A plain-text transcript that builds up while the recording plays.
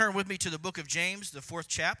Turn with me to the book of James, the 4th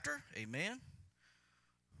chapter. Amen.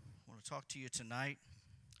 I want to talk to you tonight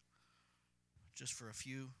just for a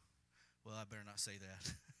few, well, I better not say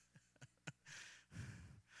that.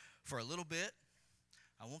 For a little bit.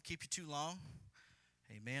 I won't keep you too long.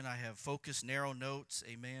 Amen. I have focused, narrow notes.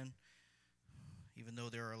 Amen. Even though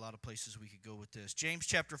there are a lot of places we could go with this. James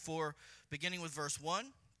chapter 4, beginning with verse 1.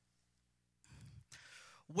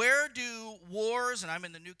 Where do wars, and I'm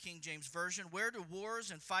in the New King James Version, where do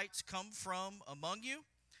wars and fights come from among you?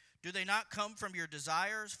 Do they not come from your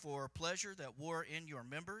desires for pleasure that war in your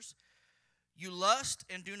members? You lust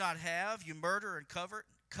and do not have, you murder and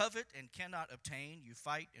covet and cannot obtain, you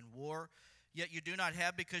fight and war, yet you do not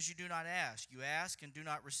have because you do not ask. You ask and do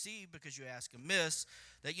not receive because you ask amiss,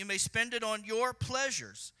 that you may spend it on your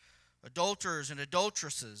pleasures. Adulterers and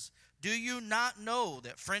adulteresses, do you not know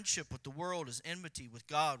that friendship with the world is enmity with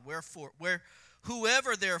God?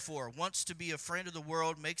 Whoever therefore wants to be a friend of the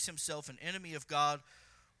world makes himself an enemy of God.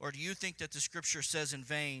 Or do you think that the scripture says in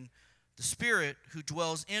vain, the Spirit who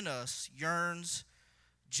dwells in us yearns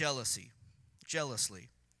jealously?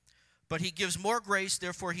 But he gives more grace,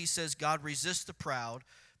 therefore he says, God resists the proud,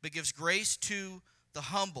 but gives grace to the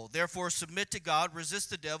humble. Therefore submit to God,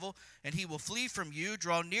 resist the devil, and he will flee from you.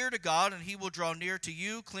 Draw near to God, and he will draw near to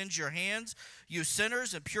you. Cleanse your hands, you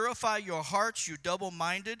sinners, and purify your hearts, you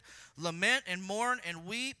double-minded. Lament and mourn and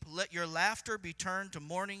weep. Let your laughter be turned to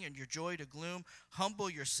mourning and your joy to gloom. Humble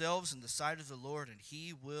yourselves in the sight of the Lord, and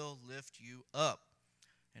he will lift you up.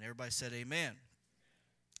 And everybody said amen.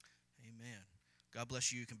 Amen. God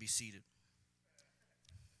bless you. You can be seated.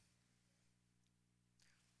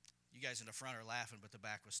 You guys in the front are laughing, but the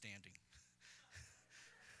back was standing.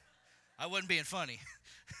 I wasn't being funny.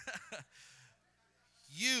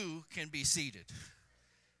 You can be seated.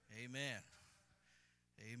 Amen.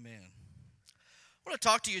 Amen. I want to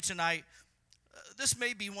talk to you tonight. This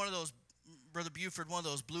may be one of those, Brother Buford, one of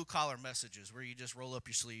those blue-collar messages where you just roll up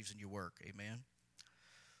your sleeves and you work. Amen.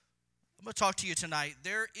 I'm going to talk to you tonight.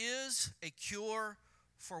 There is a cure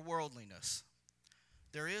for worldliness.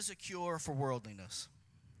 There is a cure for worldliness.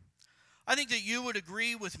 I think that you would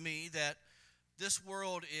agree with me that this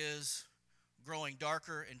world is growing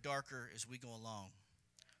darker and darker as we go along.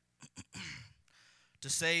 To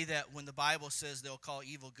say that when the Bible says they'll call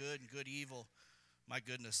evil good and good evil, my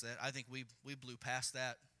goodness, that I think we blew past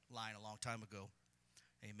that line a long time ago.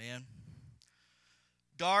 Amen.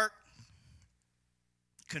 Dark,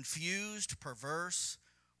 confused, perverse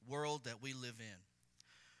world that we live in.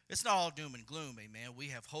 It's not all doom and gloom, amen. We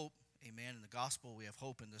have hope. Amen. In the gospel, we have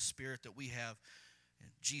hope in the Spirit that we have in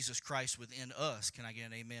Jesus Christ within us. Can I get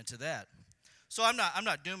an amen to that? So I'm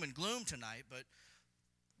not doom and gloom tonight, but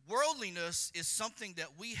worldliness is something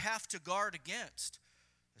that we have to guard against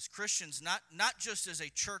as Christians, not just as a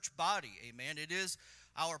church body. Amen. It is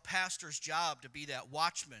our pastor's job to be that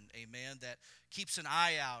watchman, amen, that keeps an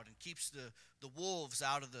eye out and keeps the wolves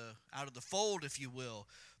out of the fold, if you will.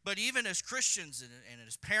 But even as Christians and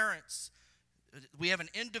as parents, we have an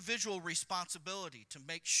individual responsibility to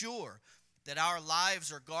make sure that our lives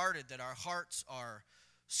are guarded, that our hearts are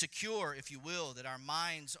secure, if you will, that our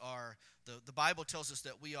minds are, the Bible tells us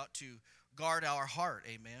that we ought to guard our heart,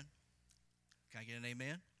 amen. Can I get an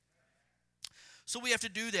amen? So we have to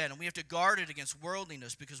do that, and we have to guard it against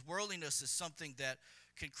worldliness, because worldliness is something that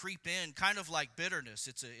can creep in, kind of like bitterness.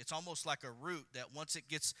 It's almost like a root that once it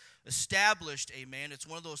gets established, amen, it's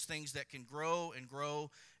one of those things that can grow,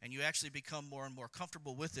 and you actually become more and more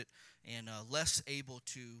comfortable with it and less able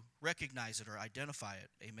to recognize it or identify it,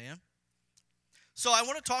 amen. So I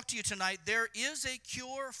want to talk to you tonight. There is a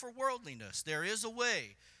cure for worldliness. There is a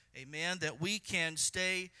way, amen, that we can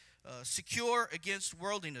stay secure against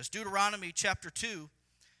worldliness. Deuteronomy chapter 2,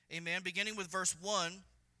 amen, beginning with verse 1.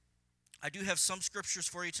 I do have some scriptures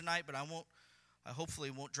for you tonight, but I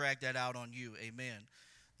hopefully won't drag that out on you. Amen.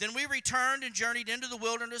 Then we returned and journeyed into the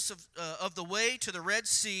wilderness of the way to the Red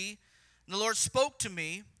Sea. And the Lord spoke to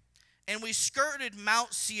me, and we skirted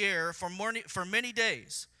Mount Seir for many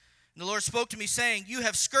days. And the Lord spoke to me, saying, you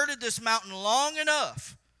have skirted this mountain long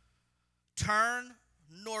enough. Turn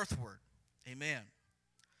northward. Amen.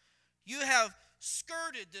 You have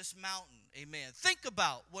skirted this mountain. Amen. Think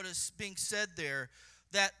about what is being said there,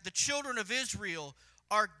 that the children of Israel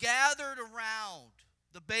are gathered around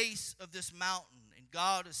the base of this mountain. And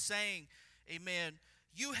God is saying, amen,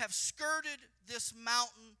 you have skirted this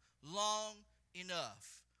mountain long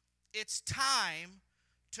enough. It's time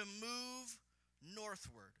to move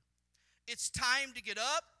northward. It's time to get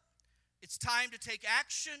up. It's time to take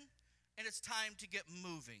action. And it's time to get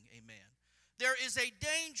moving. Amen. There is a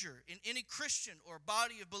danger in any Christian or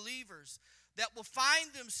body of believers that will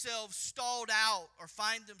find themselves stalled out or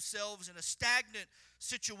find themselves in a stagnant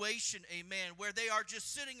situation, amen, where they are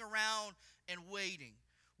just sitting around and waiting.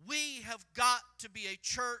 We have got to be a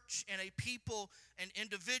church and a people and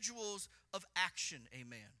individuals of action,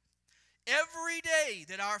 amen. Every day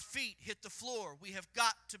that our feet hit the floor, we have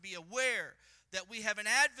got to be aware that we have an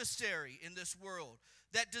adversary in this world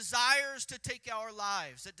that desires to take our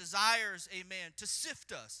lives, that desires, amen, to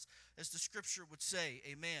sift us, as the scripture would say,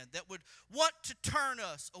 amen, that would want to turn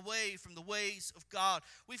us away from the ways of God.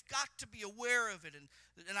 We've got to be aware of it.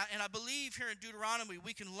 And I believe here in Deuteronomy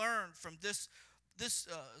we can learn from this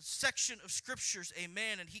section of scriptures,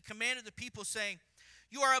 amen. And he commanded the people saying,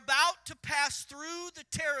 you are about to pass through the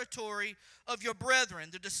territory of your brethren,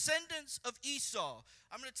 the descendants of Esau.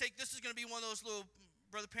 I'm going to take, this is going to be one of those little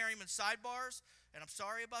Brother Perryman sidebars, and I'm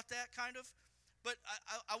sorry about that, kind of. But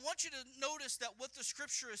I want you to notice that what the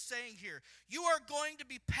scripture is saying here, you are going to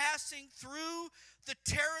be passing through the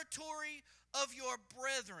territory of your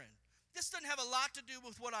brethren. This doesn't have a lot to do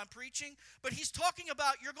with what I'm preaching, but he's talking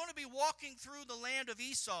about you're going to be walking through the land of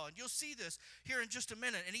Esau, and you'll see this here in just a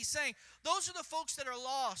minute. And he's saying, those are the folks that are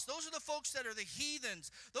lost. Those are the folks that are the heathens.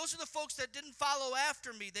 Those are the folks that didn't follow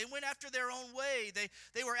after me. They went after their own way.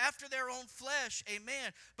 They were after their own flesh,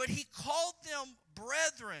 amen. But he called them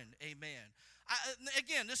brethren, amen.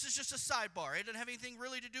 Again, this is just a sidebar. It doesn't have anything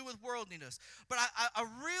really to do with worldliness. But I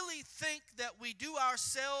really think that we do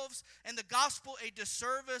ourselves and the gospel a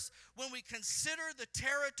disservice when we consider the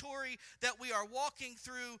territory that we are walking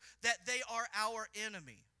through, that they are our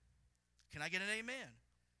enemy. Can I get an amen?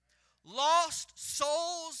 Lost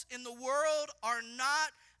souls in the world are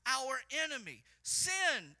not our enemy.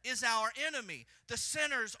 Sin is our enemy. The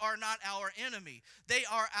sinners are not our enemy. They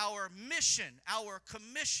are our mission, our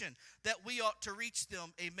commission, that we ought to reach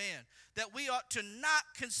them, amen. That we ought to not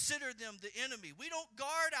consider them the enemy. We don't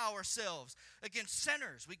guard ourselves against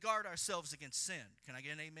sinners. We guard ourselves against sin. Can I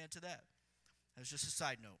get an amen to that? That's just a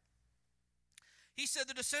side note. He said,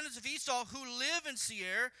 the descendants of Esau who live in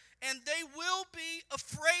Seir, and they will be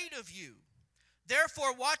afraid of you.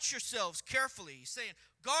 Therefore, watch yourselves carefully. He's saying,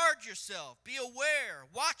 guard yourself, be aware,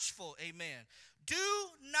 watchful, amen. Do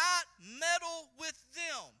not meddle with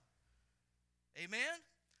them. Amen?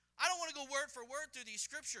 I don't want to go word for word through these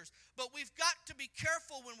scriptures, but we've got to be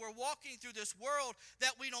careful when we're walking through this world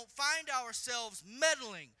that we don't find ourselves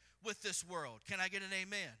meddling with this world. Can I get an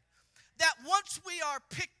amen? That once we are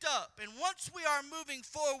picked up and once we are moving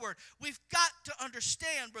forward, we've got to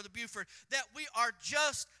understand, Brother Buford, that we are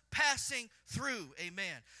just passing through,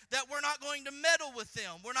 amen. That we're not going to meddle with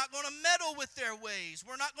them. We're not going to meddle with their ways.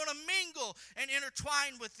 We're not going to mingle and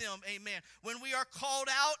intertwine with them, amen. When we are called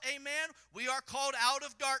out, amen, we are called out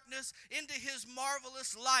of darkness into his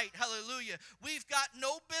marvelous light, hallelujah. We've got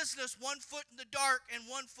no business 1 foot in the dark and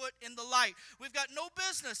 1 foot in the light. We've got no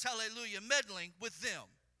business, hallelujah, meddling with them.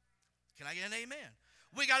 Can I get an amen?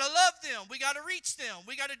 We got to love them. We got to reach them.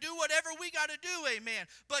 We got to do whatever we got to do, amen.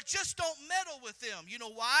 But just don't meddle with them. You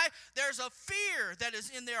know why? There's a fear that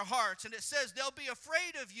is in their hearts, and it says they'll be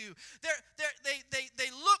afraid of you. They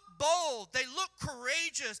look bold. They look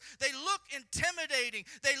courageous. They look intimidating.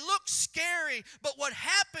 They look scary. But what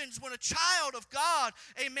happens when a child of God,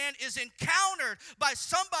 amen, is encountered by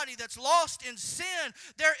somebody that's lost in sin,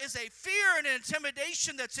 there is a fear and an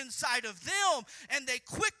intimidation that's inside of them, and they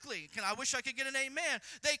quickly, I wish I could get an amen,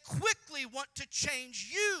 they quickly want to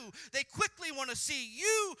change you. They quickly want to see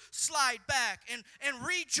you slide back and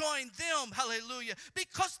rejoin them, hallelujah,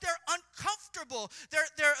 because they're uncomfortable.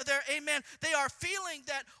 They're amen. They are feeling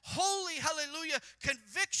that holy, hallelujah,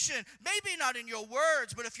 conviction, maybe not in your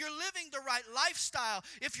words, but if you're living the right lifestyle,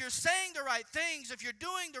 if you're saying the right things, if you're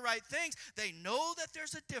doing the right things, they know that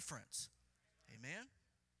there's a difference. Amen?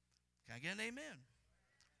 Can I get an amen?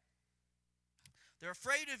 They're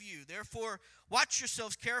afraid of you. Therefore, watch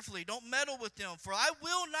yourselves carefully. Don't meddle with them, for I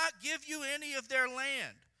will not give you any of their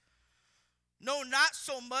land. No, not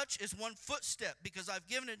so much as 1 footstep, because I've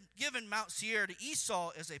given Mount Seir to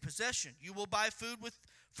Esau as a possession. You will buy food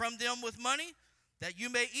from them with money, that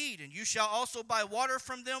you may eat, and you shall also buy water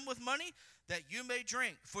from them with money, that you may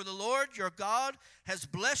drink. For the Lord your God has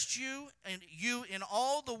blessed you in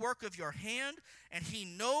all the work of your hand, and he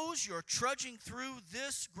knows you're trudging through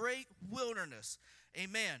this great wilderness.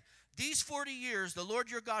 Amen. These 40 years the Lord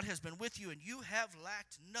your God has been with you, and you have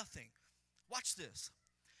lacked nothing. Watch this.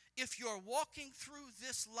 If you're walking through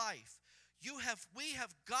this life, we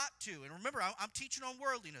have got to, and remember, I'm teaching on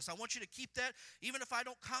worldliness. I want you to keep that, even if I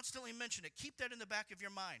don't constantly mention it, keep that in the back of your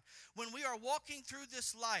mind. When we are walking through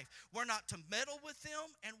this life, we're not to meddle with them.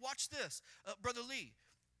 And watch this, Brother Lee,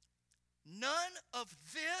 none of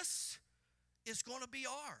this is going to be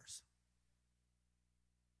ours.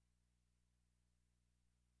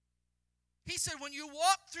 He said, when you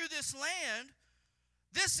walk through this land,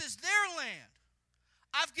 this is their land.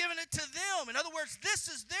 I've given it to them. In other words, this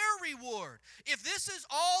is their reward. If this is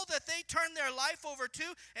all that they turn their life over to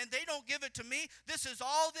and they don't give it to me, this is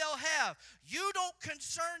all they'll have. You don't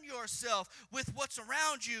concern yourself with what's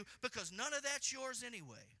around you because none of that's yours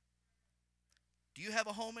anyway. Do you have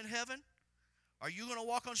a home in heaven? Are you going to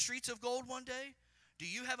walk on streets of gold one day? Do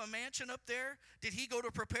you have a mansion up there? Did he go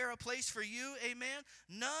to prepare a place for you? Amen.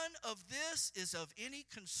 None of this is of any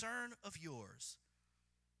concern of yours.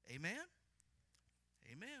 Amen.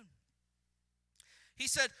 Amen. He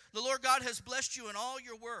said, the Lord God has blessed you in all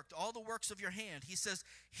your work, all the works of your hand. He says,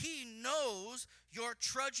 he knows you're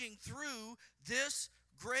trudging through this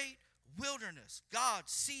great wilderness. God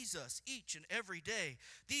sees us each and every day.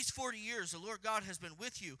 These 40 years, the Lord God has been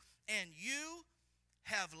with you, and you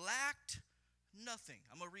have lacked nothing.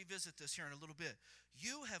 I'm going to revisit this here in a little bit.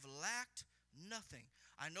 You have lacked nothing.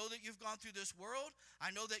 I know that you've gone through this world.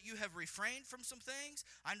 I know that you have refrained from some things.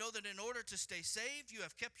 I know that in order to stay saved, you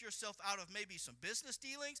have kept yourself out of maybe some business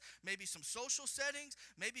dealings, maybe some social settings,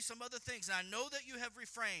 maybe some other things. And I know that you have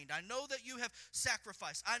refrained. I know that you have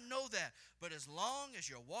sacrificed. I know that. But as long as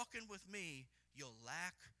you're walking with me, you'll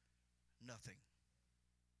lack nothing.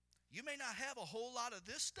 You may not have a whole lot of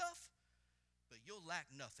this stuff, but you'll lack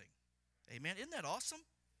nothing. Amen. Isn't that awesome?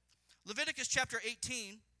 Leviticus chapter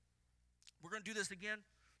 18. We're going to do this again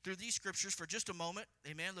through these scriptures for just a moment.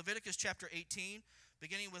 Amen. Leviticus chapter 18,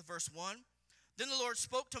 beginning with verse 1. Then the Lord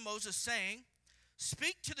spoke to Moses, saying,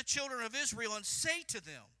 speak to the children of Israel and say to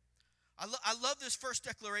them, I love this first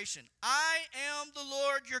declaration. I am the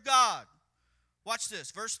Lord your God. Watch this,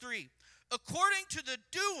 verse 3. According to the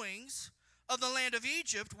doings of the land of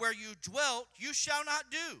Egypt where you dwelt, you shall not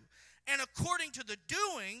do. And according to the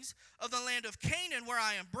doings of the land of Canaan where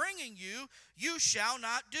I am bringing you, you shall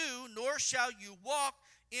not do, nor shall you walk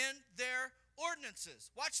in their ordinances.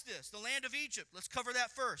 Watch this, the land of Egypt. Let's cover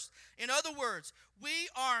that first. In other words, we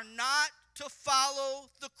are not to follow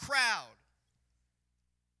the crowd.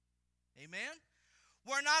 Amen?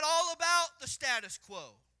 We're not all about the status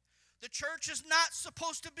quo. The church is not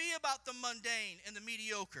supposed to be about the mundane and the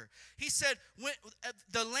mediocre. He said,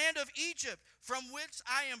 the land of Egypt from which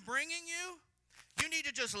I am bringing you, you need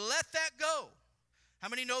to just let that go. How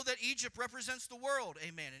many know that Egypt represents the world?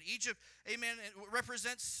 Amen. And Egypt, amen, it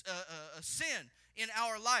represents a sin in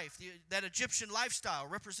our life. That Egyptian lifestyle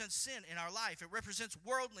represents sin in our life. It represents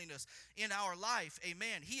worldliness in our life.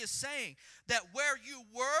 Amen. He is saying that where you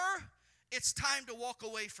were, it's time to walk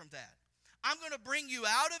away from that. I'm going to bring you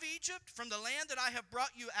out of Egypt, from the land that I have brought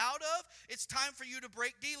you out of. It's time for you to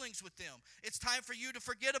break dealings with them. It's time for you to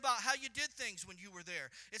forget about how you did things when you were there.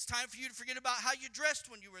 It's time for you to forget about how you dressed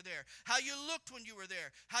when you were there, how you looked when you were there,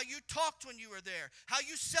 how you talked when you were there, how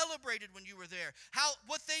you celebrated when you were there,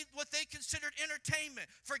 what they considered entertainment.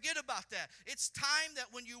 Forget about that. It's time that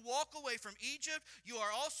when you walk away from Egypt, you are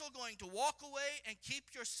also going to walk away and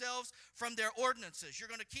keep yourselves from their ordinances. You're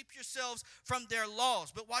going to keep yourselves from their laws.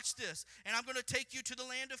 But watch this. And I'm going to take you to the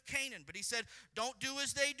land of Canaan. But he said, don't do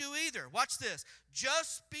as they do either. Watch this.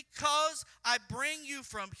 Just because I bring you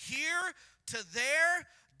from here to there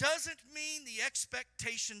doesn't mean the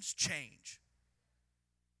expectations change.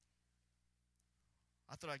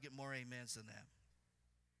 I thought I'd get more amens than that.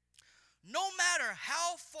 No matter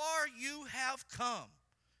how far you have come,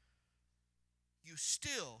 you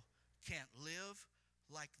still can't live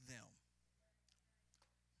like them.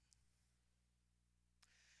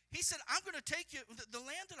 He said, I'm going to take you, the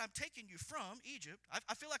land that I'm taking you from, Egypt,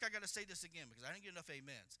 I feel like I got to say this again because I didn't get enough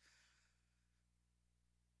amens.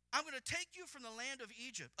 I'm going to take you from the land of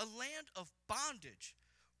Egypt, a land of bondage,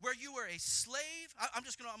 where you were a slave. I'm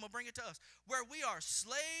going to bring it to us. Where we are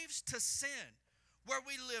slaves to sin, where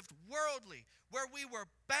we lived worldly, where we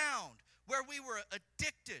were bound, where we were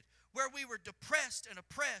addicted, where we were depressed and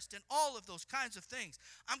oppressed and all of those kinds of things.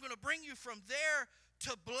 I'm going to bring you from there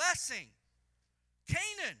to blessing.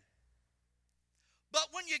 Canaan. But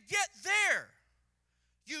when you get there,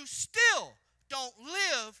 you still don't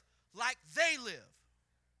live like they live.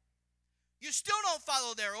 You still don't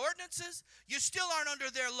follow their ordinances. You still aren't under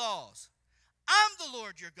their laws. I'm the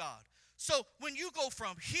Lord your God. So when you go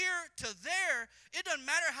from here to there, it doesn't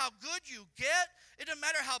matter how good you get. It doesn't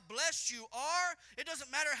matter how blessed you are. It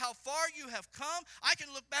doesn't matter how far you have come. I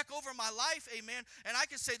can look back over my life, amen, and I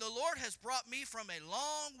can say the Lord has brought me from a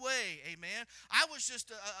long way, amen. I was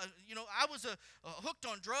just, I was hooked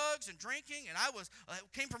on drugs and drinking, and I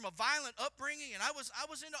came from a violent upbringing, and I was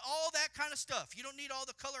into all that kind of stuff. You don't need all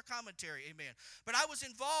the color commentary, amen. But I was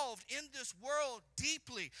involved in this world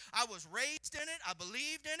deeply. I was raised in it, I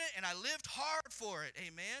believed in it, and I lived hard for it,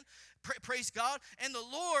 amen. Praise God. And the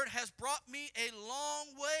Lord has brought me a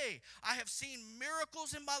long way. I have seen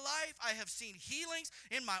miracles in my life. I have seen healings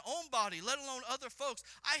in my own body, let alone other folks.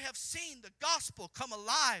 I have seen the gospel come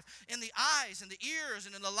alive in the eyes and the ears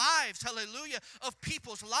and in the lives, hallelujah, of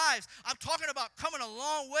people's lives. I'm talking about coming a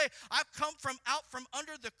long way. I've come out from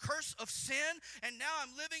under the curse of sin, and now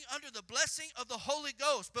I'm living under the blessing of the Holy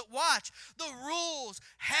Ghost. But watch, the rules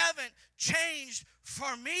haven't changed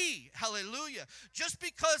for me, hallelujah. Just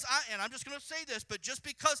because and I'm just going to say this, but just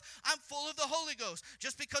because I'm full of the Holy Ghost,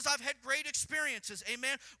 just because I've had great experiences,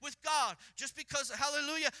 amen, with God, just because,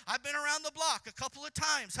 hallelujah, I've been around the block a couple of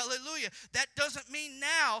times, hallelujah, that doesn't mean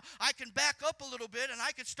now I can back up a little bit and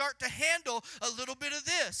I can start to handle a little bit of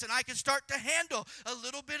this and I can start to handle a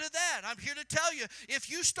little bit of that. I'm here to tell you, if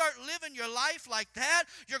you start living your life like that,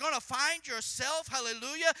 you're going to find yourself,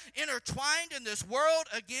 hallelujah, intertwined in this world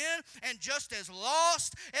again and just as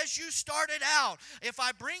lost as you started out. If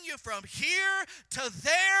I bring you from here to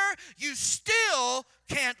there, you still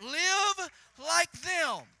can't live like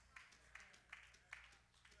them.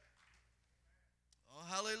 Oh,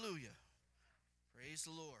 hallelujah. Praise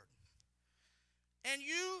the Lord. And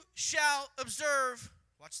you shall observe,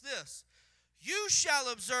 watch this, you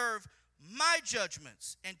shall observe my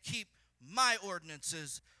judgments and keep my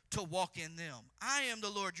ordinances to walk in them. I am the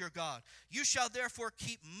Lord your God. You shall therefore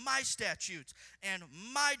keep my statutes and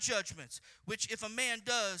my judgments, which if a man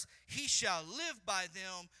does, he shall live by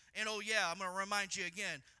them. And oh yeah, I'm going to remind you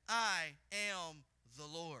again, I am the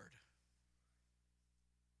Lord.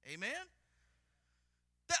 Amen?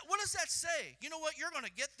 What does that say? You know what? You're going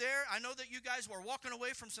to get there. I know that you guys were walking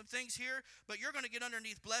away from some things here, but you're going to get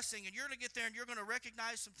underneath blessing, and you're going to get there, and you're going to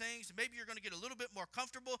recognize some things, and maybe you're going to get a little bit more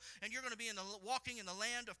comfortable, and you're going to be walking in the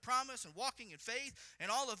land of promise and walking in faith and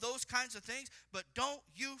all of those kinds of things. But don't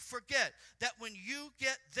you forget that when you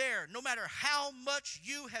get there, no matter how much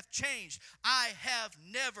you have changed, I have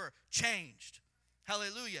never changed.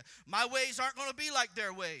 Hallelujah. My ways aren't going to be like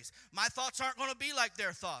their ways. My thoughts aren't going to be like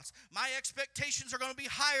their thoughts. My expectations are going to be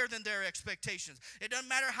higher than their expectations. It doesn't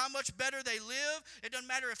matter how much better they live. It doesn't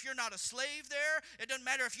matter if you're not a slave there. It doesn't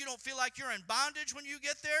matter if you don't feel like you're in bondage when you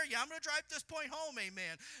get there. Yeah, I'm going to drive this point home,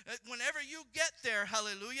 amen. Whenever you get there,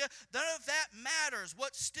 hallelujah, none of that matters.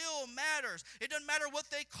 What still matters, it doesn't matter what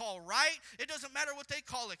they call right. It doesn't matter what they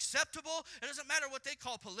call acceptable. It doesn't matter what they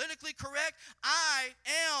call politically correct. I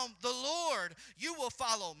am the Lord. You will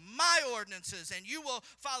follow my ordinances and you will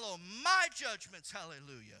follow my judgments.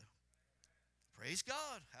 Hallelujah. Praise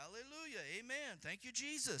God. Hallelujah. Amen. Thank you,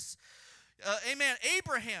 Jesus. Amen.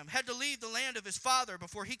 Abraham had to leave the land of his father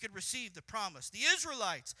before he could receive the promise. The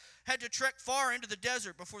Israelites had to trek far into the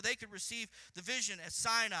desert before they could receive the vision at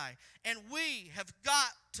Sinai. And we have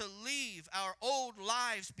got to leave our old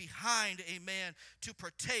lives behind, amen, to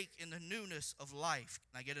partake in the newness of life.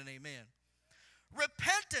 Can I get an amen?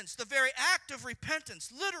 Repentance, the very act of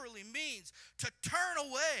repentance, literally means to turn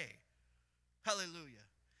away. Hallelujah.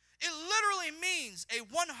 It literally means a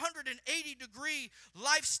 180-degree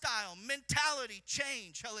lifestyle, mentality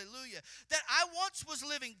change. Hallelujah. That I once was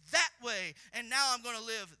living that way, and now I'm going to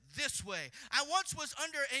live this way. I once was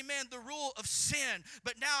under, amen, the rule of sin,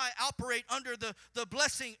 but now I operate under the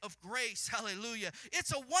blessing of grace. Hallelujah.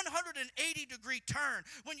 It's a 180-degree turn.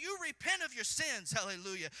 When you repent of your sins,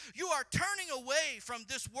 hallelujah, you are turning away from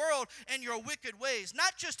this world and your wicked ways.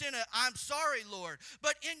 Not just in a, I'm sorry, Lord,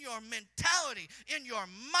 but in your mentality, in your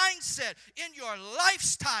mindset, in your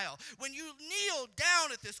lifestyle. When you kneel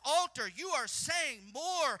down at this altar, you are saying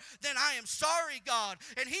more than I am sorry, God.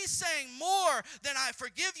 And he's saying more than I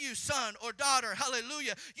forgive you, son or daughter.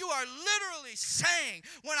 Hallelujah. You are literally saying,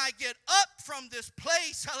 when I get up from this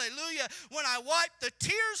place, hallelujah, when I wipe the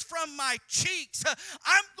tears from my cheeks,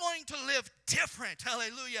 I'm going to live different.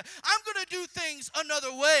 Hallelujah. I'm going to do things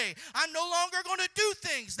another way. I'm no longer going to do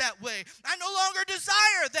things that way. I no longer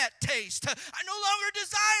desire that taste. I no longer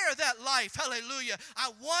desire that life. Hallelujah. I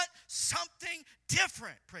want something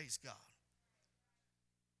different. Praise God.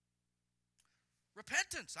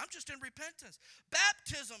 Repentance. I'm just in repentance.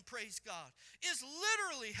 Baptism, praise God, is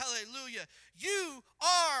literally, hallelujah, you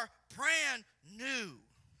are brand new.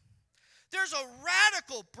 There's a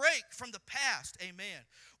radical break from the past, amen.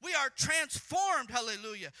 We are transformed,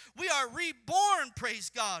 hallelujah. We are reborn, praise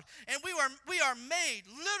God. And we are made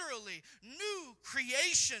literally new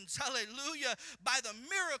creations, hallelujah, by the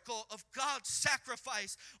miracle of God's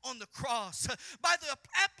sacrifice on the cross, by the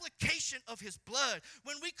application of his blood.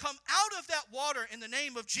 When we come out of that water in the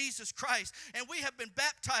name of Jesus Christ, and we have been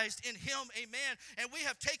baptized in him, amen, and we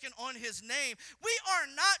have taken on his name, we are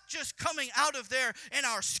not just coming out of there and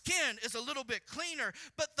our skin is a little bit cleaner,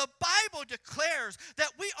 but the Bible declares that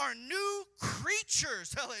we are new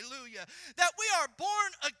creatures, hallelujah, that we are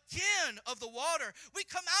born again of the water. We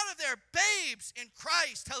come out of there babes in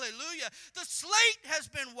Christ, hallelujah. The slate has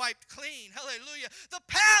been wiped clean, hallelujah. The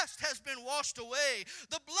past has been washed away.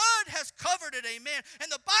 The blood has covered it, amen.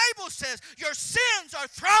 And the Bible says your sins are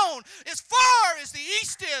thrown as far as the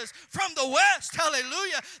east is from the west,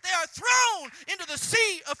 hallelujah. They are thrown into the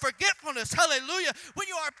sea of forgetfulness, hallelujah. When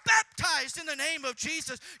you are baptized in the name of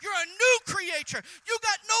Jesus, you're a new creature. You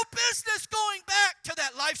got no business going back to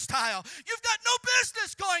that lifestyle. You've got no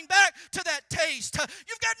business going back to that taste.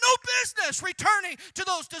 You've got no business returning to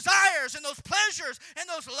those desires and those pleasures and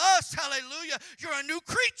those lusts, hallelujah. You're a new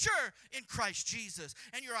creature in Christ Jesus,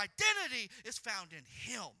 and your identity is found in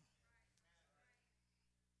him.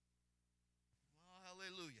 Oh,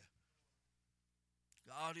 hallelujah.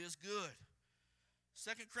 God is good.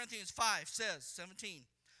 2 Corinthians 5 says, 17,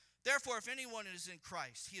 therefore, if anyone is in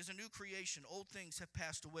Christ, he is a new creation. Old things have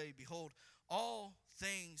passed away. Behold, all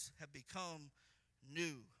things have become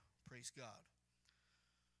new. Praise God.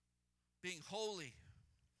 Being holy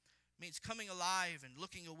means coming alive and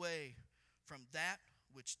looking away from that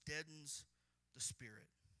which deadens the spirit.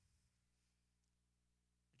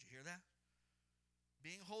 Did you hear that?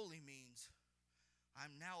 Being holy means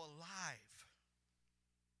I'm now alive.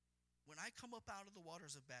 When I come up out of the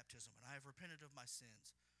waters of baptism and I have repented of my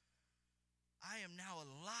sins, I am now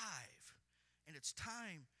alive, and it's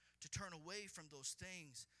time to turn away from those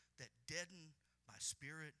things that deaden my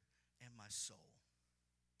spirit and my soul.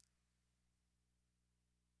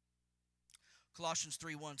 Colossians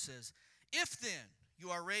 3:1 says, if then you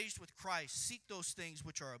are raised with Christ, seek those things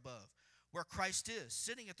which are above, where Christ is,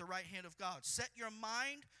 sitting at the right hand of God. Set your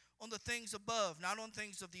mind on the things above, not on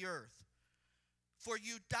things of the earth. For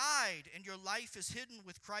you died, and your life is hidden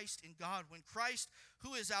with Christ in God. When Christ,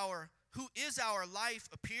 who is our life,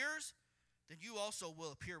 appears, then you also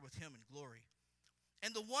will appear with him in glory.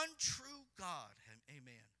 And the one true God,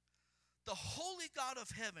 amen, the holy God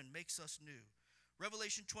of heaven makes us new.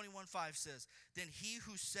 Revelation 21:5 says, then he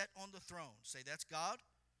who sat on the throne, say that's God,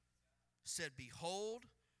 said, behold,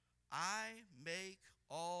 I make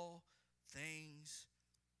all things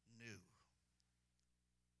new.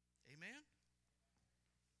 Amen?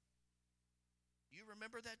 You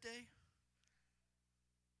remember that day?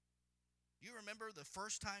 You remember the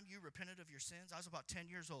first time you repented of your sins? I was about 10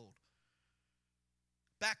 years old.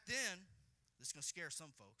 Back then, this is going to scare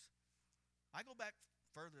some folks. I go back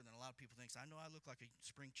further than a lot of people think. I know I look like a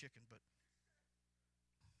spring chicken, but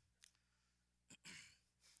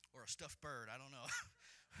or a stuffed bird, I don't know.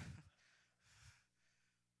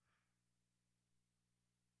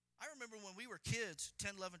 I remember when we were kids,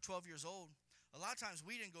 10, 11, 12 years old, a lot of times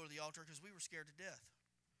we didn't go to the altar because we were scared to death.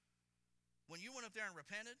 When you went up there and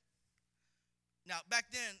repented, now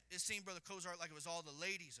back then it seemed, Brother Cozart, like it was all the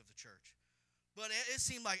ladies of the church. But it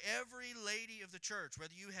seemed like every lady of the church,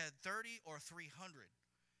 whether you had 30 or 300,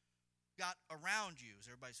 got around you. Is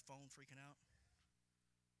everybody's phone freaking out?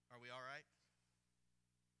 Are we all right?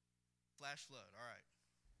 Flash flood, all right.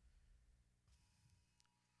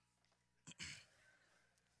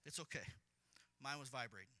 It's okay. Mine was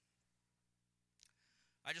vibrating.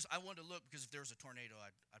 I wanted to look because if there was a tornado,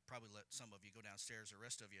 I'd probably let some of you go downstairs. The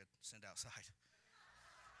rest of you I'd send outside.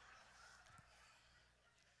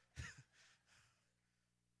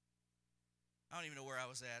 I don't even know where I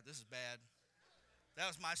was at. This is bad. That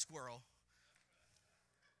was my squirrel.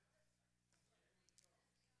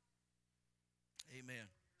 Amen.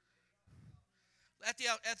 At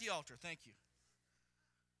the altar, thank you.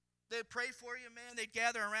 They'd pray for you, man. They'd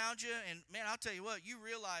gather around you. And, man, I'll tell you what, you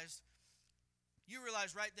realize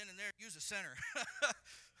right then and there you was a sinner.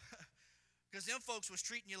 Because them folks was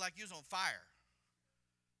treating you like you was on fire.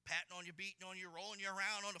 Patting on you, beating on you, rolling you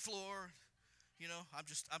around on the floor. You know,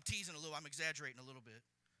 I'm teasing a little. I'm exaggerating a little bit.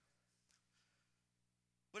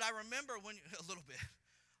 But I remember a little bit.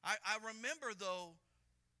 I remember, though,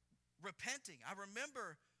 repenting. I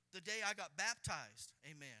remember the day I got baptized.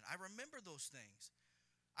 Amen. I remember those things.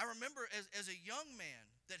 I remember as a young man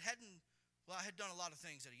that I had done a lot of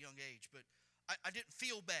things at a young age, but I didn't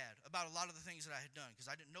feel bad about a lot of the things that I had done because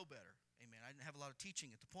I didn't know better. Amen. I didn't have a lot of teaching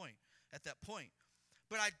at that point.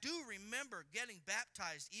 But I do remember getting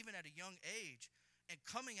baptized even at a young age and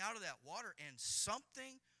coming out of that water, and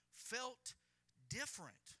something felt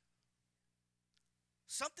different.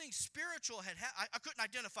 Something spiritual had happened. I couldn't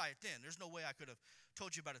identify it then. There's no way I could have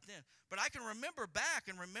told you about it then. But I can remember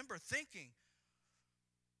back and remember thinking,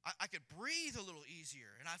 I could breathe a little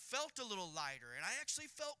easier, and I felt a little lighter, and I actually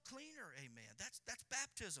felt cleaner. Amen. That's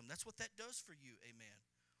baptism. That's what that does for you. Amen.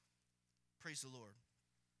 Praise the Lord.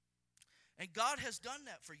 And God has done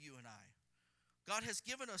that for you and I. God has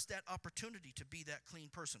given us that opportunity to be that clean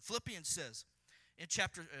person. Philippians says in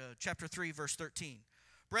chapter 3, verse 13,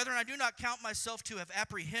 "Brethren, I do not count myself to have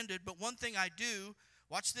apprehended, but one thing I do,"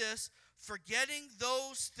 watch this, "forgetting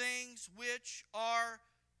those things which are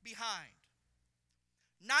behind."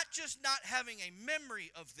 Not just not having a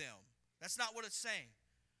memory of them. That's not what it's saying.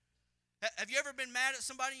 Have you ever been mad at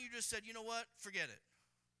somebody and you just said, you know what, forget it.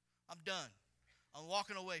 I'm done. I'm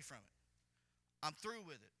walking away from it. I'm through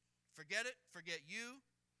with it. Forget it, forget you,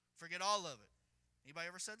 forget all of it. Anybody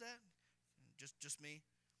ever said that? Just me?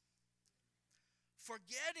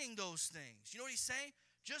 Forgetting those things. You know what he's saying?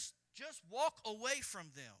 Just walk away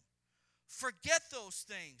from them. Forget those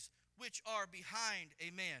things which are behind,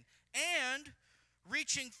 amen. And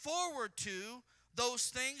reaching forward to those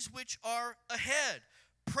things which are ahead.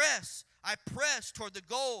 I press toward the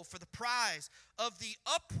goal for the prize of the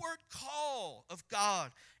upward call of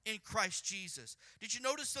God in Christ Jesus. Did you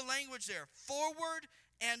notice the language there? Forward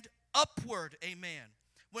and upward, amen.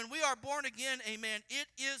 When we are born again, amen, it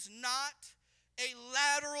is not a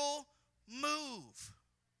lateral move.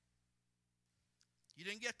 You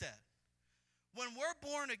didn't get that. When we're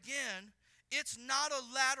born again, it's not a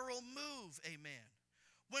lateral move, amen.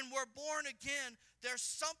 When we're born again, there's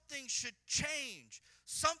something should change.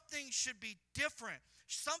 Something should be different.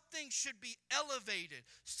 Something should be elevated.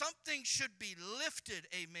 Something should be lifted,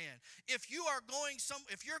 amen. If you're going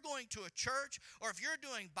to a church, or if you're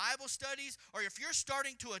doing Bible studies, or if you're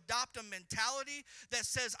starting to adopt a mentality that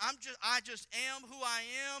says I just am who I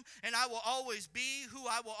am, and I will always be who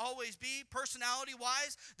I will always be,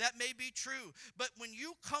 personality-wise, that may be true. But when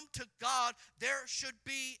you come to God, there should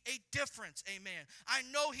be a difference, amen. I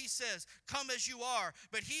know he says, come as you are,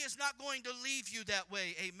 but he is not going to leave you that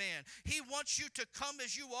way, amen. He wants you to come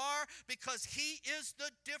as you are because he is the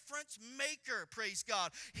difference maker, praise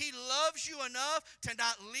God. He loves you enough to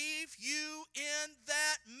not leave you in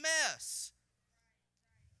that mess.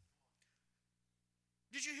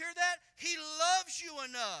 Did you hear that? He loves you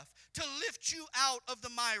enough to lift you out of the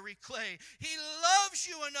miry clay. He loves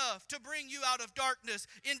you enough to bring you out of darkness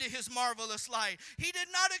into his marvelous light. He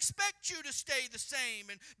did not expect you to stay the same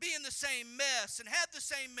and be in the same mess and have the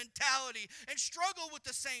same mentality and struggle with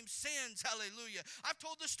the same sins. Hallelujah. I've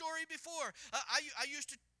told this story before. I used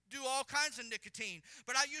to do all kinds of nicotine,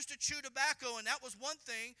 but I used to chew tobacco, and that was one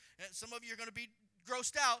thing. And some of you are going to be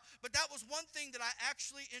grossed out, but that was one thing that I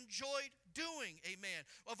actually enjoyed doing, amen,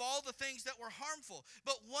 of all the things that were harmful.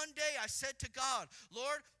 But one day I said to God,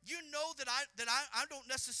 Lord, you know that I don't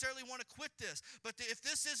necessarily want to quit this, but if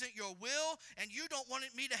this isn't your will and you don't want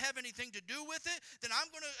me to have anything to do with it, then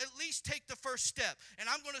I'm going to at least take the first step, and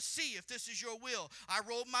I'm going to see if this is your will. I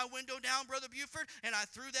rolled my window down, Brother Buford, and I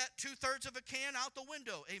threw that 2/3 of a can out the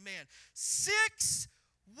window, amen. 6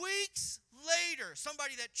 weeks later,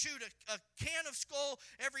 somebody that chewed a can of Skull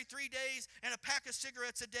every 3 days and a pack of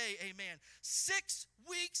cigarettes a day, amen. 6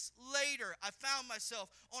 weeks later, I found myself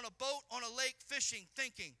on a boat on a lake fishing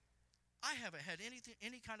thinking, I haven't had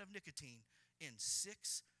any kind of nicotine in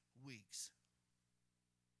 6 weeks.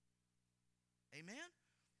 Amen?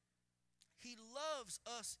 He loves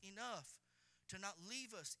us enough to not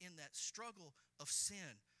leave us in that struggle of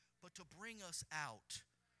sin, but to bring us out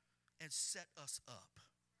and set us up.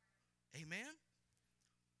 Amen?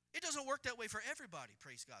 It doesn't work that way for everybody,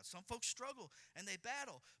 praise God. Some folks struggle and they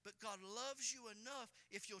battle, but God loves you enough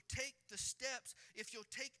if you'll take the steps, if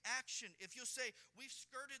you'll take action, if you'll say, we've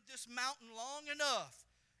skirted this mountain long enough,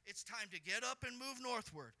 it's time to get up and move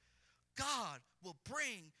northward. God will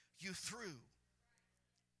bring you through.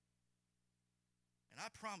 And I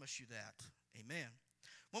promise you that. Amen.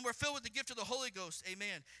 When we're filled with the gift of the Holy Ghost,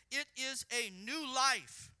 amen, it is a new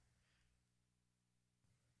life.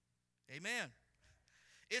 Amen.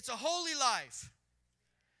 It's a holy life.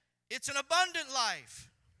 It's an abundant life.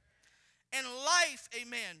 And life,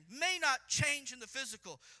 amen, may not change in the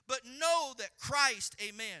physical, but know that Christ,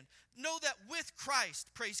 amen, know that with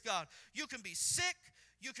Christ, praise God, you can be sick,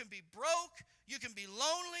 You can be broke. You can be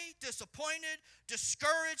lonely, disappointed,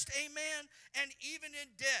 discouraged, amen, and even in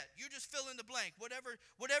debt. You just fill in the blank,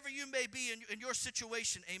 whatever you may be in your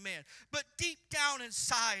situation, amen. But deep down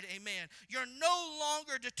inside, amen, you're no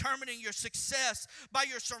longer determining your success by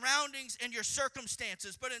your surroundings and your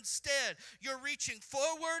circumstances, but instead you're reaching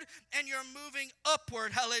forward and you're moving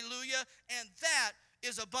upward, hallelujah, and that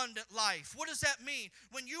is abundant life. What does that mean?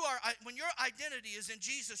 When your identity is in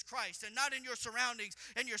Jesus Christ and not in your surroundings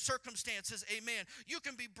and your circumstances, amen, you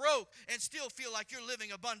can be broke and still feel like you're living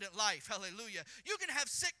abundant life, hallelujah. You can have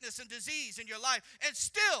sickness and disease in your life and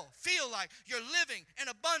still feel like you're living an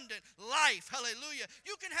abundant life, hallelujah.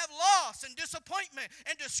 You can have loss and disappointment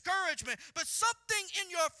and discouragement, but something in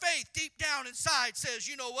your faith deep down inside says,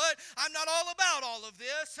 you know what? I'm not all about all of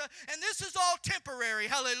this, and this is all temporary,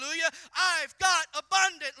 hallelujah. I've got abundant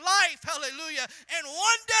life, hallelujah. And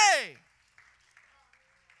one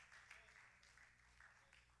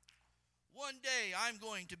day I'm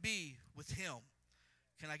going to be with him.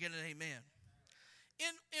 Can I get an amen?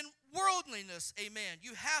 In worldliness, amen,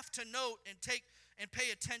 you have to note and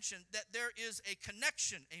pay attention that there is a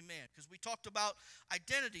connection, amen, because we talked about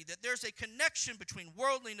identity, that there's a connection between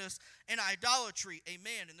worldliness and idolatry,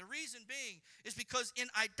 amen. And the reason being is because in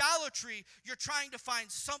idolatry, you're trying to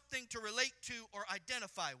find something to relate to or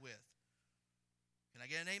identify with. Can I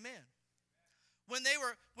get an amen?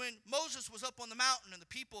 When Moses was up on the mountain and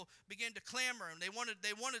the people began to clamor and they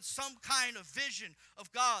wanted some kind of vision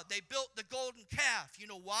of God, they built the golden calf. You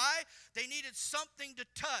know why? They needed something to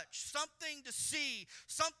touch, something to see,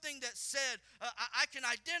 something that said, I can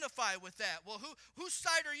identify with that. Well, whose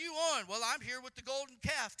side are you on? Well, I'm here with the golden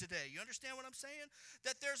calf today. You understand what I'm saying?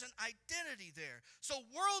 That there's an identity there. So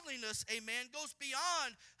worldliness, amen, goes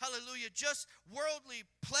beyond, hallelujah, just worldly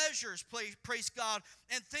pleasures, praise God,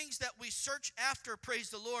 and things that we search after, praise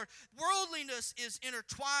the Lord. Worldliness is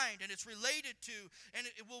intertwined and it's related to, and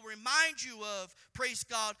it will remind you of, praise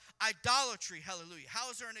God, idolatry, hallelujah. How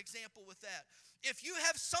is there an example with that? If you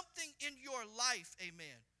have something in your life,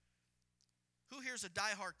 amen. Who here's a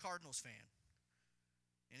diehard Cardinals fan?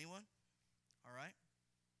 Anyone? All right.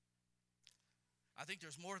 I think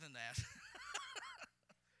there's more than that.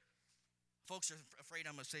 Folks are afraid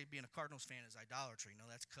I'm going to say being a Cardinals fan is idolatry. No,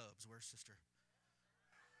 that's Cubs. Where's sister?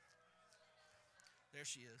 There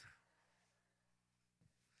she is.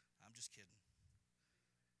 I'm just kidding.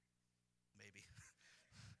 Maybe.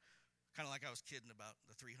 Kind of like I was kidding about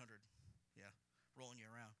the 300, rolling you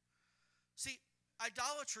around. See,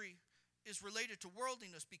 idolatry is related to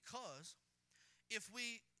worldliness because if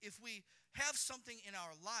we have something in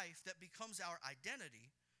our life that becomes our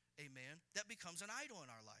identity, amen, that becomes an idol in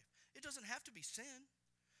our life. It doesn't have to be sin.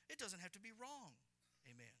 It doesn't have to be wrong,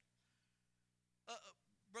 amen.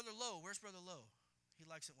 Brother Lowe, where's Brother Lowe? He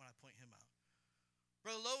likes it when I point him out.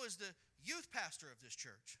 Brother Lowe is the youth pastor of this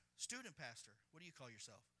church, student pastor. What do you call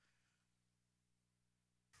yourself?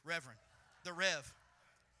 Reverend, the Rev.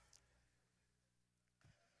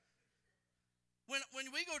 When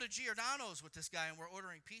we go to Giordano's with this guy and we're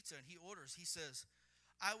ordering pizza and he says,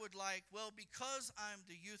 I would like, well, because I'm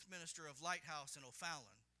the youth minister of Lighthouse in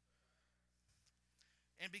O'Fallon,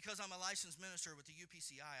 and because I'm a licensed minister with the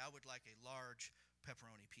UPCI, I would like a large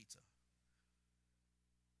pepperoni pizza.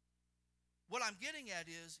 What I'm getting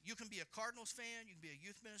at is you can be a Cardinals fan, you can be a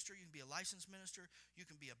youth minister, you can be a licensed minister, you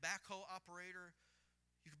can be a backhoe operator,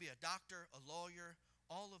 you can be a doctor, a lawyer,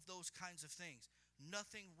 all of those kinds of things.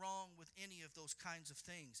 Nothing wrong with any of those kinds of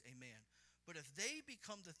things, amen. But if they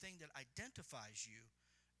become the thing that identifies you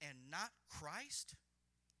and not Christ,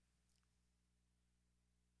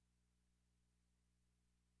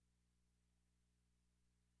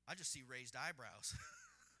 I just see raised eyebrows.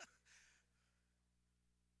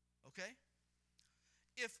 Okay?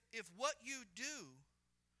 If what you do,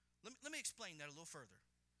 let me explain that a little further,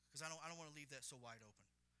 because I don't want to leave that so wide open.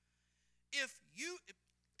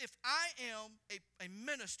 If I am a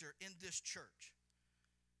minister in this church,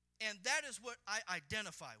 and that is what I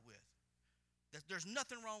identify with, that there's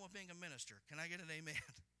nothing wrong with being a minister. Can I get an amen?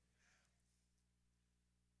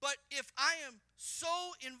 But if I am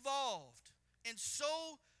so involved and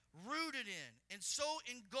so rooted in and so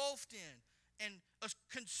engulfed in and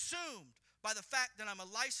consumed by the fact that I'm a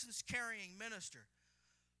license carrying minister,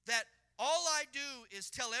 that all I do is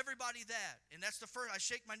tell everybody that, and that's the first, I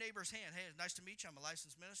shake my neighbor's hand. Hey, nice to meet you. I'm a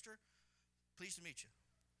licensed minister. Pleased to meet you.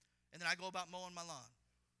 And then I go about mowing my lawn.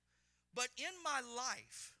 But in my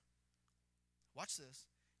life, watch this,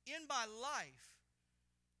 in my life,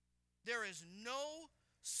 there is no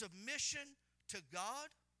submission to God.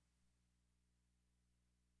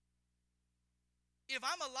 If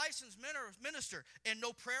I'm a licensed minister and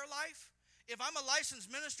no prayer life, If I'm a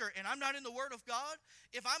licensed minister and I'm not in the Word of God,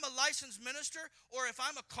 if I'm a licensed minister, or if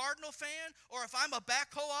I'm a Cardinal fan, or if I'm a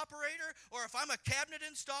backhoe operator, or if I'm a cabinet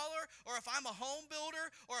installer, or if I'm a home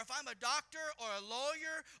builder, or if I'm a doctor or a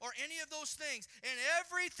lawyer, or any of those things, and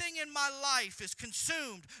everything in my life is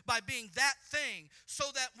consumed by being that thing,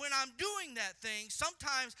 so that when I'm doing that thing,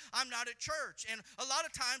 sometimes I'm not at church, and a lot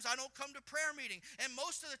of times I don't come to prayer meeting, and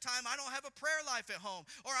most of the time I don't have a prayer life at home,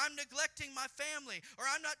 or I'm neglecting my family, or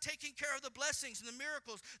I'm not taking care of the blessings and the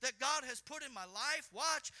miracles that God has put in my life.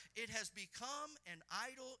 Watch, it has become an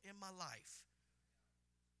idol in my life.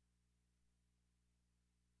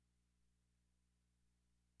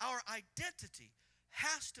 Our identity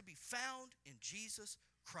has to be found in Jesus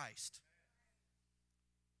Christ.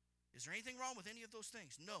 Is there anything wrong with any of those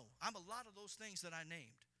things? No. I'm a lot of those things that I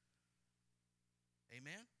named.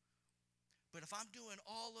 Amen? But if I'm doing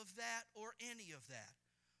all of that or any of that,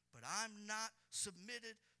 but I'm not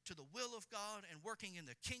submitted to the will of God and working in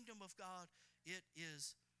the kingdom of God, it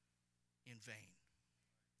is in vain.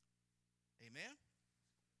 Amen?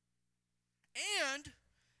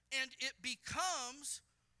 And it becomes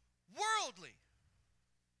worldly.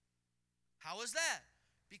 How is that?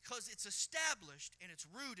 Because it's established and it's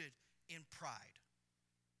rooted in pride.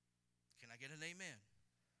 Can I get an amen?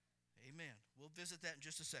 Amen. We'll visit that in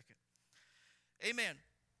just a second. Amen.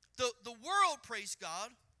 The world, praise God.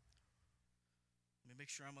 Let me make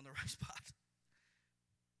sure I'm on the right spot.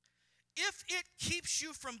 If it keeps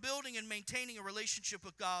you from building and maintaining a relationship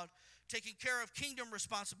with God, taking care of kingdom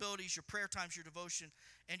responsibilities, your prayer times, your devotion,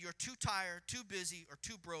 and you're too tired, too busy, or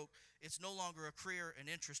too broke, it's no longer a career, an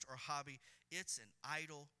interest, or hobby. It's an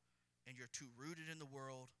idol, and you're too rooted in the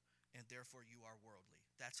world, and therefore you are worldly.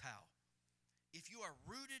 That's how. If you are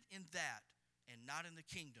rooted in that and not in the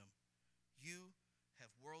kingdom, you have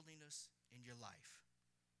worldliness in your life.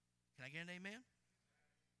 Can I get an amen?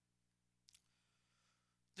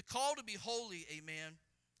 The call to be holy, amen,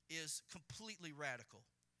 is completely radical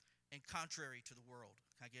and contrary to the world.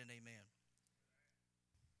 Can I get an amen?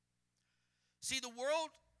 See, the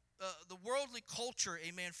worldly culture,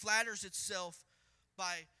 amen, flatters itself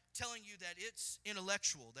by telling you that it's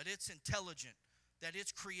intellectual, that it's intelligent, that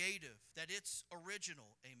it's creative, that it's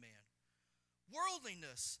original, amen.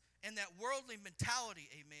 Worldliness and that worldly mentality,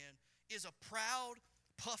 amen, is a proud,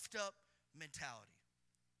 puffed up mentality.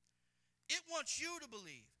 It wants you to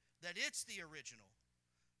believe that it's the original,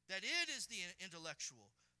 that it is the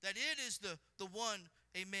intellectual, that it is the one,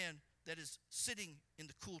 amen, that is sitting in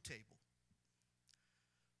the cool table.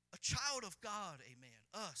 A child of God, amen,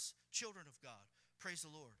 us, children of God, praise the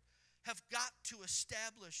Lord, have got to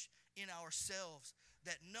establish in ourselves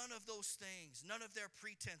that none of those things, none of their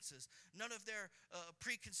pretenses, none of their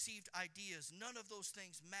preconceived ideas, none of those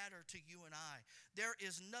things matter to you and I. There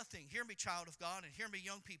is nothing, hear me, child of God, and hear me,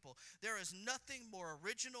 young people, there is nothing more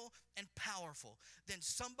original and powerful than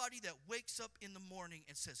somebody that wakes up in the morning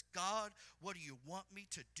and says, God, what do you want me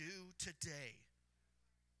to do today?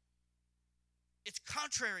 It's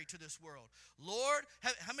contrary to this world. Lord,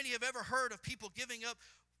 how many have ever heard of people giving up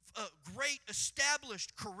great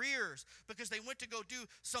established careers because they went to go do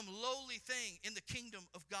some lowly thing in the kingdom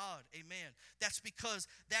of God? Amen. That's because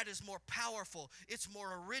that is more powerful. It's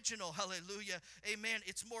more original. Hallelujah. Amen.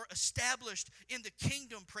 It's more established in the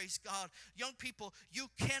kingdom. Praise God. Young people, you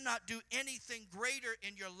cannot do anything greater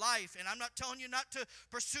in your life. And I'm not telling you not to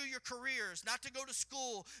pursue your careers, not to go to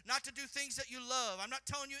school, not to do things that you love. I'm not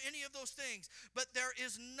telling you any of those things. But there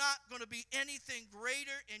is not going to be anything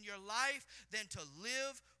greater in your life than to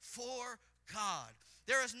live for God.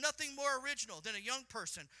 There is nothing more original than a young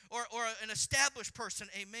person or an established person,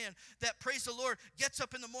 amen, that, praise the Lord, gets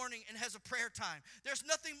up in the morning and has a prayer time. There's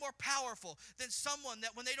nothing more powerful than someone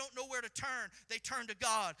that when they don't know where to turn, they turn to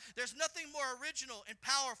God. There's nothing more original and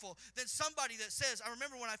powerful than somebody that says, I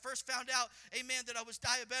remember when I first found out, amen, that I was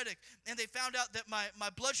diabetic, and they found out that my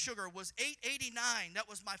blood sugar was 889. That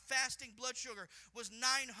was my fasting blood sugar was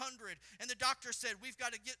 900. And the doctor said, we've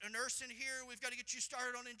got to get a nurse in here. We've got to get you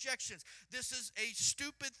started on injections. This is a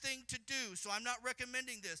stupid thing to do, so I'm not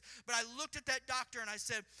recommending this. But I looked at that doctor and I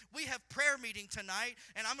said, we have prayer meeting tonight,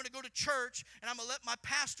 and I'm going to go to church, and I'm going to let my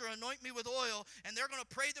pastor anoint me with oil, and they're going to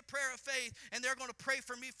pray the prayer of faith, and they're going to pray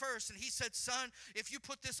for me first. And he said, son, if you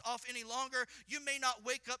put this off any longer, you may not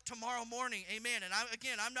wake up tomorrow morning. Amen. And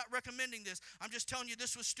I'm not recommending this. I'm just telling you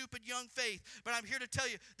this was stupid young faith. But I'm here to tell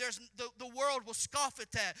you, the world will scoff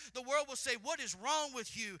at that. The world will say, what is wrong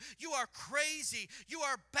with you? You are crazy. You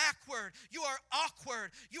are backward. You are awkward.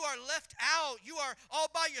 awkward. You are left out. You are all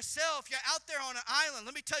by yourself. You're out there on an island.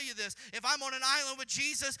 Let me tell you this. If I'm on an island with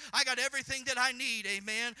Jesus, I got everything that I need,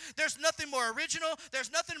 amen. There's nothing more original.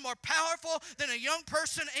 There's nothing more powerful than a young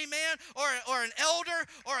person, amen, or an elder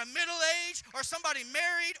or a middle-aged or somebody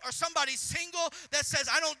married or somebody single that says,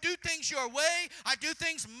 I don't do things your way. I do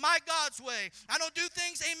things my God's way. I don't do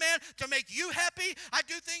things, amen, to make you happy. I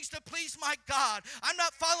do things to please my God. I'm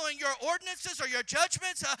not following your ordinances or your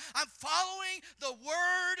judgments. I'm following the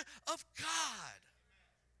word of God.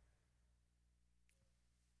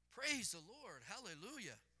 Praise the Lord.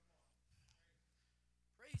 Hallelujah.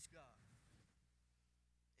 Praise God.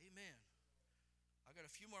 Amen. I got a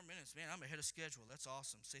few more minutes. Man, I'm ahead of schedule. That's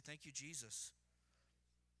awesome. Say thank you, Jesus.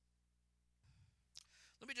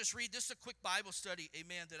 Let me just read. This is a quick Bible study,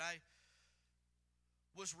 amen, that I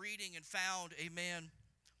was reading and found, amen,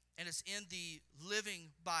 and it's in the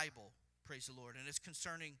Living Bible, praise the Lord, and it's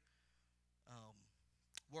concerning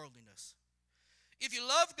worldliness. If you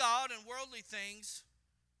love God and worldly things,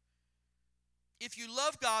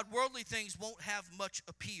 worldly things won't have much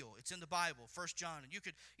appeal. It's in the Bible, 1 John, and you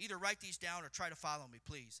could either write these down or try to follow me,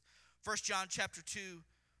 please. 1 John chapter 2,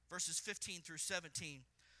 verses 15 through 17.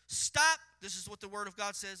 Stop. This is what the Word of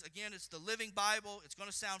God says. Again, it's the Living Bible. It's going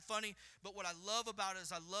to sound funny, but what I love about it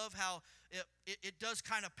is I love how it does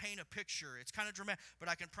kind of paint a picture. It's kind of dramatic, but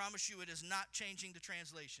I can promise you it is not changing the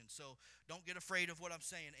translation. So don't get afraid of what I'm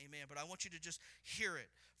saying, amen. But I want you to just hear it.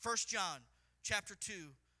 1 John chapter 2,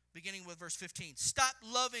 beginning with verse 15. Stop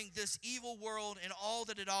loving this evil world and all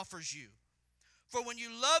that it offers you. For when you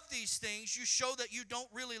love these things, you show that you don't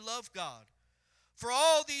really love God. For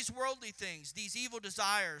all these worldly things, these evil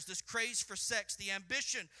desires, this craze for sex, the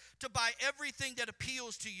ambition to buy everything that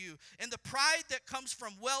appeals to you, and the pride that comes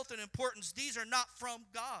from wealth and importance, these are not from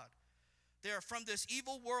God. They are from this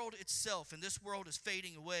evil world itself, and this world is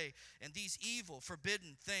fading away, and these evil,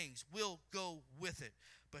 forbidden things will go with it.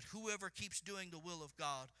 But whoever keeps doing the will of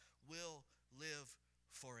God will live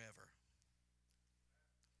forever.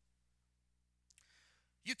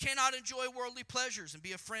 You cannot enjoy worldly pleasures and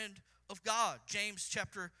be a friend of God. James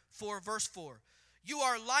chapter 4, verse 4. You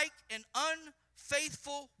are like an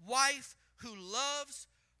unfaithful wife who loves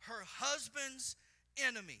her husband's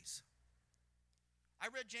enemies. I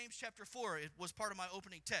read James chapter 4. It was part of my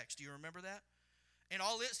opening text. Do you remember that? And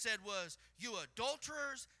all it said was, you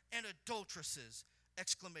adulterers and adulteresses,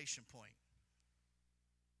 exclamation point.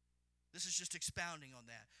 This is just expounding on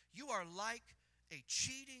that. You are like a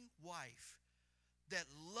cheating wife that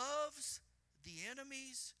loves the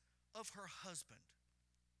enemies of her husband.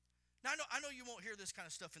 Now, I know you won't hear this kind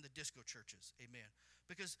of stuff in the disco churches, amen,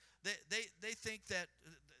 because they think that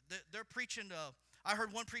they're preaching, I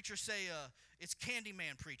heard one preacher say it's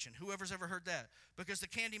Candyman preaching. Whoever's ever heard that? Because the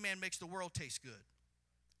Candyman makes the world taste good,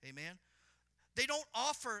 amen. They don't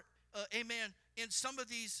offer, amen, in some of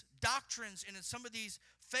these doctrines and in some of these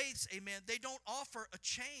faiths, amen, they don't offer a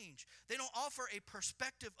change. They don't offer a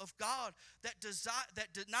perspective of God that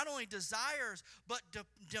not only desires, but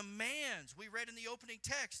demands. We read in the opening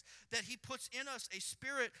text that he puts in us a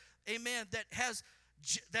spirit, amen,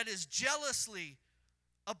 that is jealously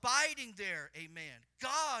abiding there, amen.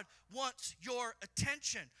 God wants your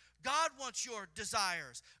attention. God wants your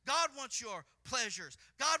desires. God wants your pleasures.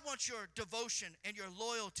 God wants your devotion and your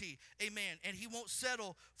loyalty. Amen. And he won't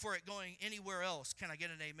settle for it going anywhere else. Can I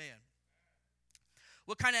get an amen?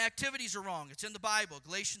 What kind of activities are wrong? It's in the Bible,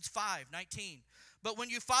 Galatians 5:19. But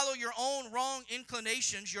when you follow your own wrong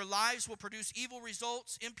inclinations, your lives will produce evil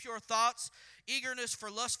results, impure thoughts, eagerness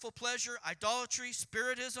for lustful pleasure, idolatry,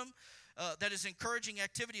 spiritism, that is encouraging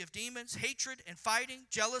activity of demons, hatred and fighting,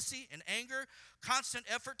 jealousy and anger, constant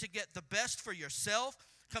effort to get the best for yourself,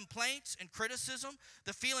 complaints and criticism,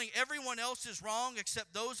 the feeling everyone else is wrong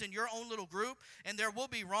except those in your own little group, and there will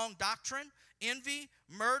be wrong doctrine, envy,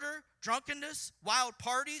 murder, drunkenness, wild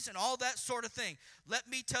parties, and all that sort of thing. Let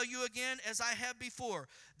me tell you again, as I have before,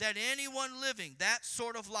 that anyone living that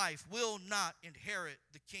sort of life will not inherit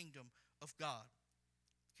the kingdom of God.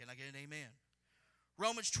 Can I get an amen?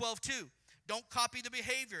 Romans 12:2. Don't copy the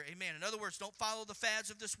behavior. Amen. In other words, don't follow the fads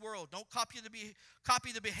of this world. Don't copy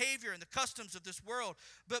the behavior and the customs of this world,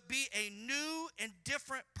 but be a new and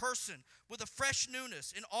different person with a fresh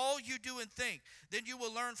newness in all you do and think. Then you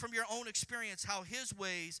will learn from your own experience how his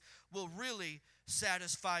ways will really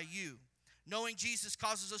satisfy you. Knowing Jesus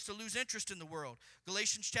causes us to lose interest in the world.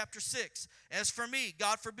 Galatians chapter 6. As for me,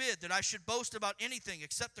 God forbid that I should boast about anything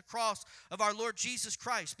except the cross of our Lord Jesus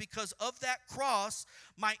Christ. Because of that cross,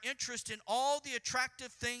 my interest in all the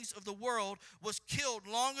attractive things of the world was killed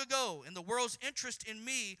long ago, and the world's interest in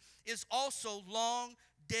me is also long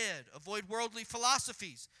dead. Avoid worldly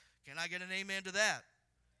philosophies. Can I get an amen to that?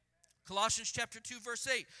 Colossians chapter 2, verse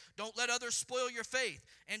 8. Don't let others spoil your faith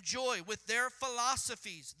and joy with their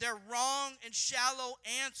philosophies, their wrong and shallow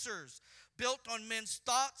answers built on men's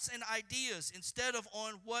thoughts and ideas instead of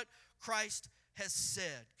on what Christ has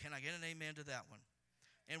said. Can I get an amen to that one?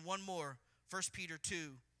 And one more, 1 Peter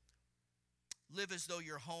 2. Live as though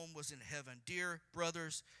your home was in heaven. Dear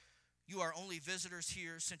brothers, you are only visitors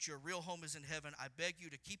here. Since your real home is in heaven, I beg you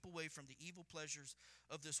to keep away from the evil pleasures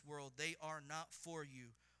of this world. They are not for you,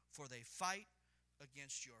 for they fight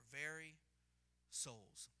against your very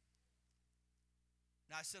souls.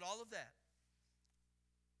 Now, I said all of that,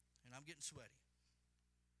 and I'm getting sweaty.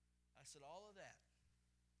 I said all of that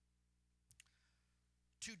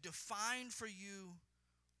to define for you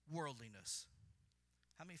worldliness.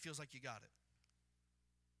 How many feels like you got it?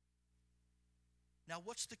 Now,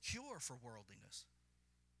 what's the cure for worldliness?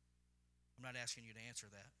 I'm not asking you to answer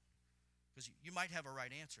that, because you might have a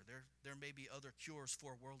right answer. There may be other cures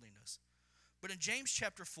for worldliness. But in James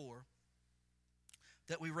chapter 4,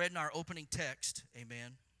 that we read in our opening text,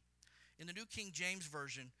 amen, in the New King James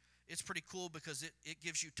Version, it's pretty cool because it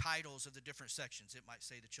gives you titles of the different sections. It might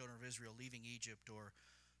say the children of Israel leaving Egypt or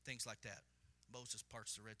things like that. Moses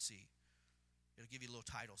parts the Red Sea. It'll give you little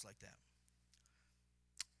titles like that.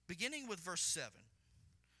 Beginning with verse 7,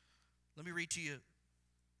 let me read to you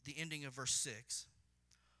the ending of verse 6.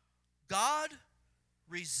 God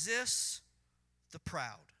resists the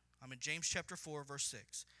proud. I'm in James chapter 4, verse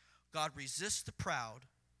 6. God resists the proud,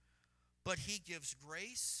 but he gives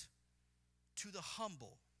grace to the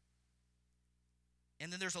humble.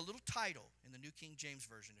 And then there's a little title in the New King James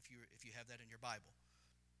Version, if you have that in your Bible,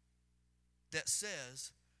 that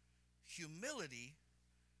says, humility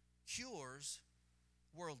cures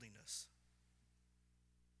worldliness.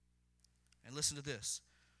 And listen to this.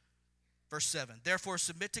 Verse 7. Therefore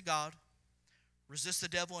submit to God, resist the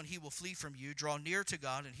devil, and he will flee from you. Draw near to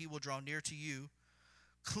God, and he will draw near to you.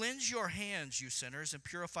 Cleanse your hands, you sinners, and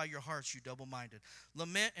purify your hearts, you double-minded.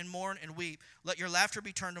 Lament and mourn and weep. Let your laughter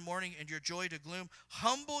be turned to mourning and your joy to gloom.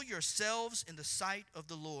 Humble yourselves in the sight of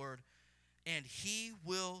the Lord, and he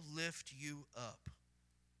will lift you up.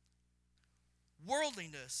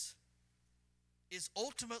 Worldliness is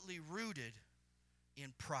ultimately rooted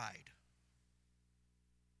in pride.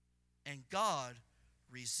 And God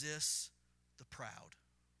resists the proud.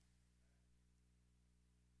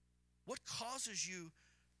 What causes you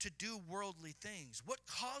to do worldly things? What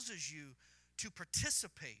causes you to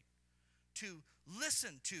participate, to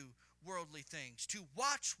listen to worldly things, to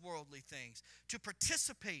watch worldly things, to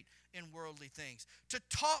participate in worldly things, to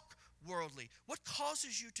talk worldly? What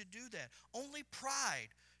causes you to do that? Only pride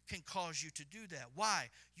can cause you to do that. Why?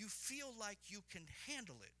 You feel like you can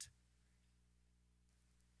handle it.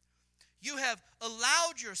 You have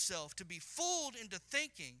allowed yourself to be fooled into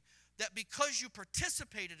thinking that because you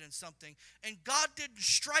participated in something and God didn't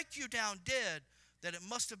strike you down dead, that it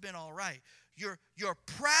must have been all right. You're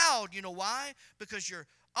proud, you know why? Because you're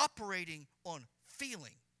operating on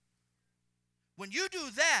feeling. When you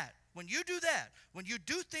do that, when you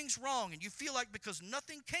do things wrong and you feel like because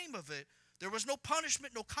nothing came of it, there was no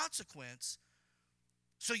punishment, no consequence,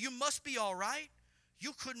 so you must be all right,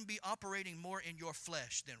 you couldn't be operating more in your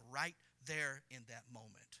flesh than right there in that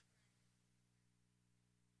moment.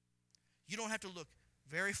 You don't have to look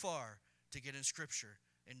very far to get in Scripture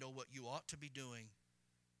and know what you ought to be doing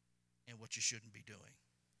and what you shouldn't be doing.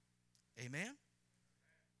 Amen?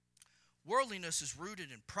 Worldliness is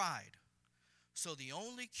rooted in pride. So the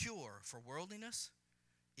only cure for worldliness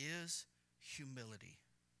is humility.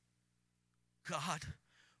 God,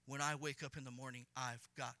 when I wake up in the morning, I've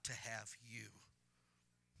got to have you.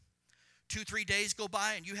 2-3 days go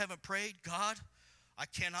by and you haven't prayed. God, I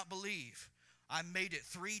cannot believe I made it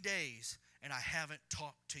 3 days and I haven't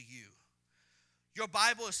talked to you. Your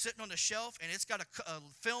Bible is sitting on the shelf and it's got a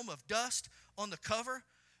film of dust on the cover.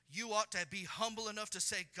 You ought to be humble enough to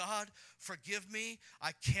say, God, forgive me.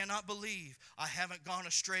 I cannot believe I haven't gone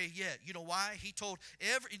astray yet. You know why? He told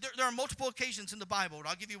there are multiple occasions in the Bible, and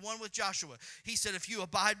I'll give you one with Joshua. He said, if you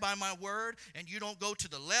abide by my word and you don't go to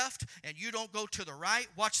the left and you don't go to the right,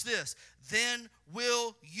 watch this, then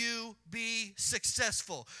will you be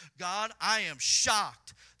successful. God, I am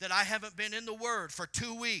shocked that I haven't been in the Word for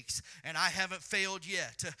 2 weeks and I haven't failed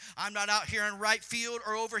yet. I'm not out here in right field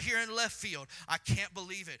or over here in left field. I can't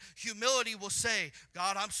believe it. Humility will say,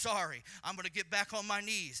 God, I'm sorry. I'm going to get back on my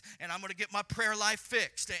knees and I'm going to get my prayer life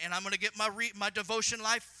fixed and I'm going to get my devotion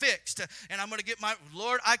life fixed and I'm going to get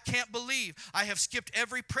Lord, I can't believe I have skipped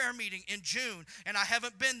every prayer meeting in June and I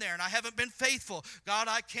haven't been there and I haven't been faithful. God,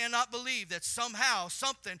 I cannot believe that somehow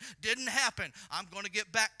something didn't happen. I'm going to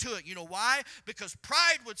get back to it. You know why? Because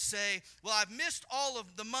pride was would say, well, I've missed all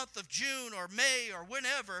of the month of June or May or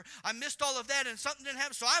whenever. I missed all of that and something didn't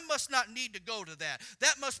happen, so I must not need to go to that.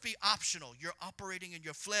 That must be optional. You're operating in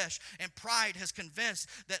your flesh, and pride has convinced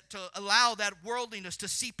that to allow that worldliness to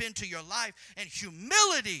seep into your life, and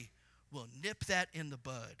humility will nip that in the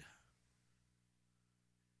bud.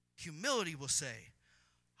 Humility will say,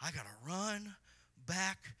 I got to run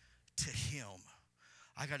back to him.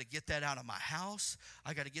 I got to get that out of my house.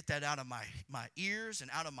 I got to get that out of my ears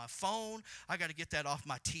and out of my phone. I got to get that off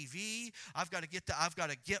my TV. I've got to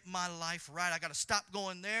get my life right. I got to stop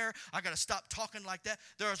going there. I got to stop talking like that.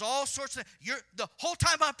 There's all sorts of the whole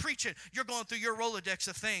time I'm preaching, you're going through your Rolodex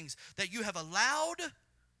of things that you have allowed,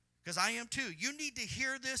 because I am too. You need to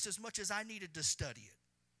hear this as much as I needed to study it.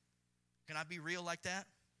 Can I be real like that?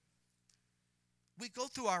 We go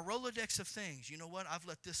through our Rolodex of things. You know what? I've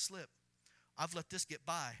let this slip. I've let this get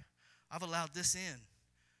by. I've allowed this in.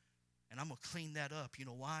 And I'm going to clean that up. You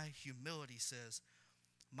know why? Humility says,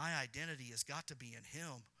 my identity has got to be in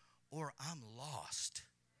him or I'm lost.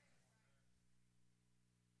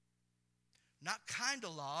 Not kind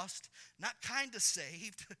of lost, not kind of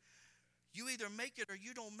saved. You either make it or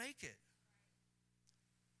you don't make it.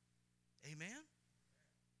 Amen?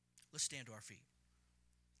 Let's stand to our feet.